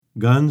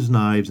Guns,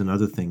 knives, and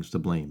other things to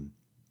blame.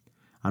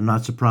 I'm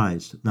not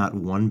surprised, not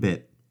one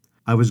bit.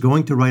 I was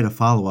going to write a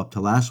follow-up to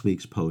last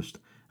week's post,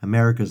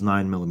 America's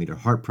 9mm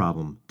Heart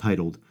Problem,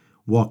 titled,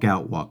 Walk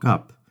Out, Walk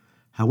Up.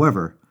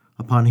 However,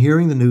 upon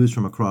hearing the news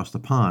from across the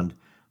pond,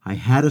 I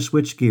had to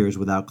switch gears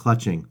without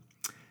clutching.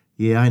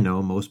 Yeah, I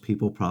know, most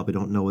people probably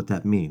don't know what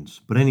that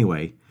means. But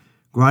anyway,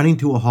 grinding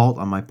to a halt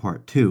on my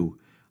part too,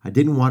 I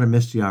didn't want to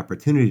miss the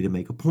opportunity to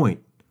make a point.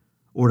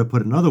 Or to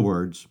put in other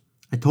words,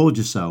 I told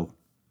you so.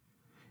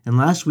 In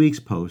last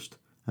week's post,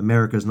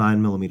 America's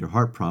 9mm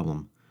Heart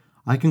Problem,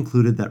 I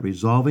concluded that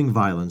resolving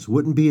violence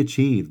wouldn't be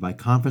achieved by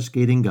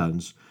confiscating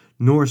guns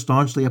nor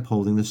staunchly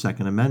upholding the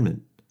Second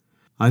Amendment.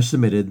 I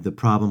submitted the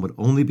problem would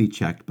only be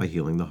checked by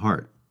healing the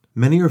heart.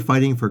 Many are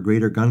fighting for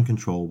greater gun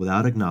control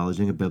without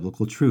acknowledging a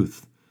biblical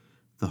truth.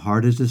 The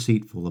heart is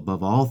deceitful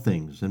above all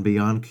things and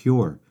beyond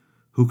cure.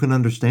 Who can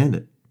understand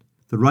it?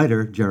 The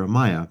writer,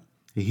 Jeremiah,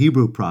 a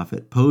Hebrew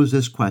prophet, posed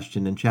this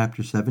question in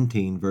chapter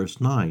 17, verse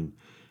 9,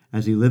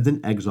 as he lived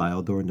in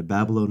exile during the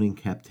Babylonian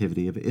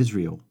captivity of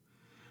Israel.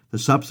 The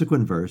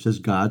subsequent verse is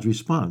God's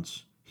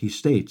response. He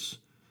states,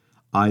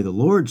 I, the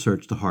Lord,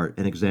 search the heart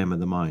and examine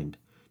the mind,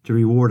 to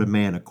reward a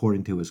man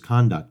according to his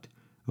conduct,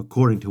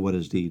 according to what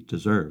his deeds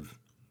deserve.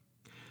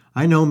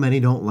 I know many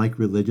don't like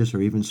religious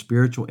or even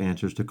spiritual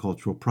answers to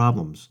cultural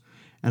problems,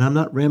 and I'm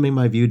not ramming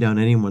my view down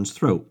anyone's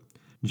throat,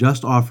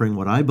 just offering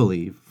what I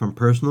believe, from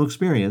personal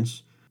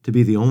experience, to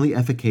be the only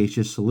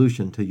efficacious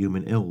solution to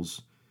human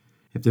ills.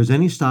 If there's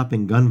any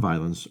stopping gun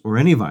violence, or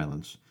any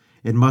violence,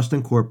 it must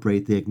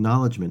incorporate the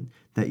acknowledgement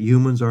that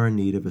humans are in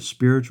need of a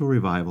spiritual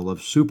revival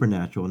of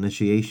supernatural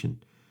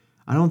initiation.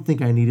 I don't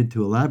think I needed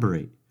to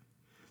elaborate.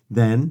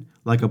 Then,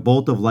 like a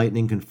bolt of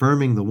lightning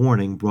confirming the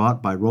warning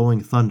brought by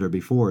rolling thunder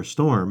before a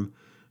storm,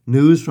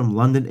 news from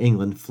London,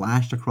 England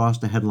flashed across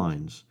the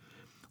headlines.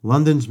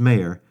 London's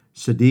mayor,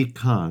 Sadiq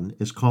Khan,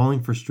 is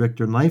calling for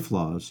stricter knife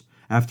laws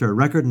after a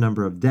record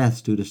number of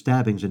deaths due to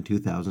stabbings in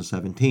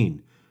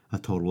 2017, a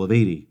total of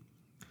 80.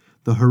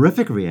 The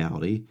horrific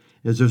reality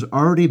is there's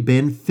already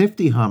been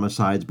 50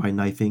 homicides by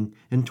knifing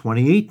in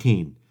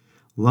 2018.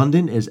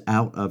 London is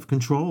out of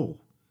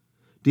control.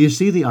 Do you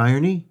see the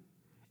irony?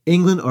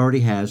 England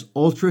already has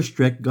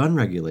ultra-strict gun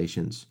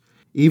regulations.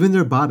 Even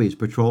their bobbies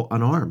patrol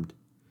unarmed.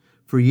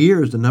 For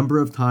years, the number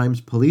of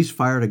times police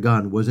fired a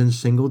gun was in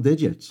single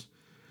digits.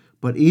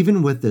 But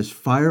even with this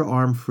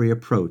firearm-free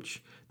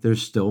approach,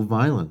 there's still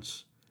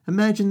violence.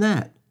 Imagine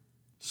that.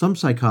 Some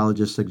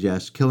psychologists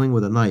suggest killing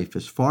with a knife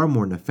is far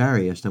more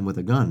nefarious than with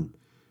a gun.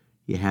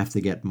 You have to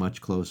get much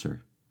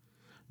closer.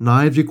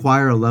 Knives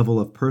require a level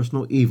of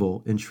personal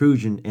evil,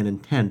 intrusion, and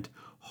intent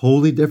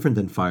wholly different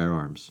than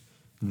firearms.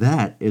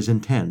 That is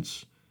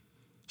intense.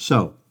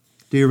 So,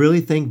 do you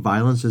really think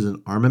violence is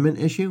an armament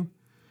issue?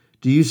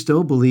 Do you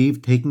still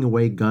believe taking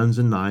away guns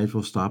and knives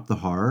will stop the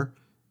horror?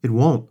 It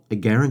won't, I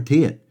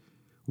guarantee it.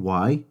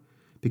 Why?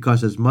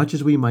 Because as much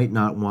as we might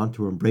not want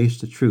to embrace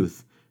the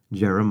truth,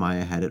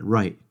 Jeremiah had it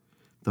right.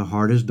 The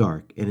heart is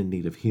dark and in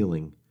need of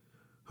healing.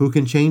 Who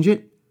can change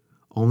it?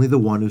 Only the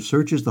one who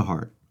searches the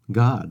heart,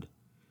 God.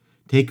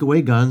 Take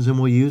away guns and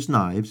we'll use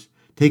knives.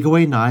 Take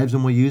away knives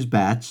and we'll use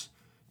bats.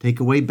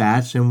 Take away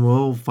bats and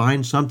we'll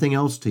find something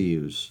else to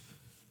use.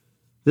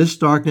 This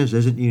darkness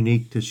isn't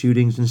unique to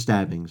shootings and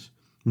stabbings.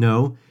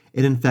 No,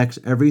 it infects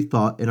every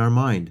thought in our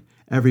mind,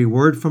 every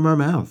word from our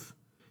mouth.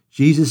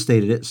 Jesus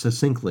stated it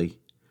succinctly.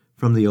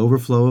 From the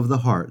overflow of the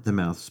heart, the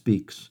mouth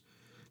speaks.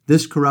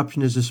 This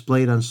corruption is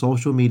displayed on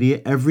social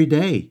media every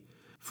day,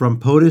 from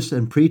POTUS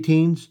and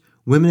preteens,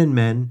 women and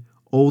men,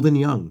 old and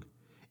young.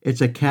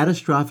 It's a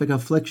catastrophic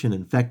affliction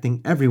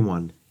infecting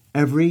everyone,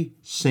 every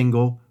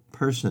single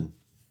person.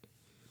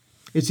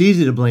 It's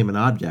easy to blame an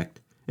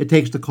object. It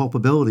takes the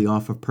culpability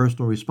off of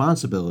personal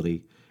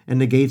responsibility and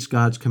negates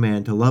God's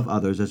command to love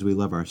others as we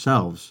love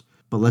ourselves.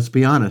 But let's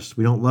be honest,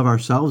 we don't love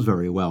ourselves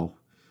very well.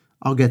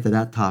 I'll get to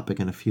that topic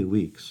in a few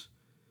weeks.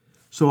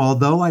 So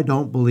although I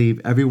don't believe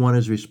everyone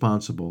is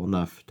responsible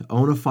enough to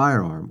own a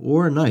firearm,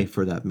 or a knife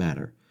for that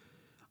matter,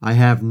 I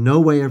have no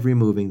way of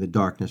removing the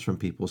darkness from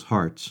people's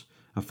hearts,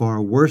 a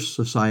far worse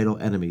societal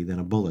enemy than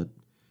a bullet.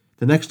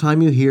 The next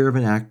time you hear of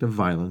an act of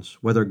violence,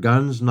 whether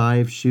guns,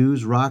 knives,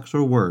 shoes, rocks,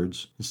 or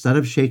words, instead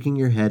of shaking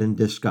your head in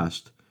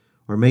disgust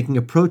or making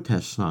a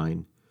protest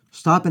sign,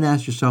 stop and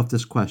ask yourself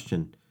this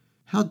question: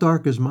 how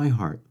dark is my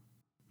heart?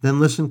 Then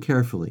listen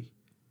carefully.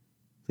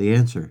 The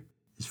answer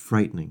is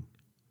frightening.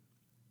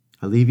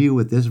 I leave you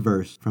with this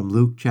verse from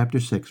Luke chapter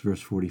 6, verse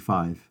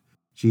 45.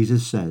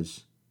 Jesus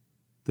says,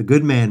 "The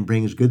good man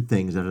brings good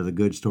things out of the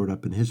good stored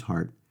up in his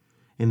heart,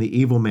 and the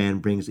evil man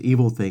brings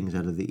evil things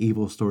out of the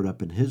evil stored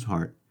up in his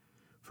heart.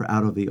 For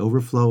out of the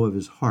overflow of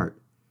his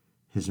heart,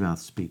 his mouth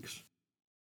speaks."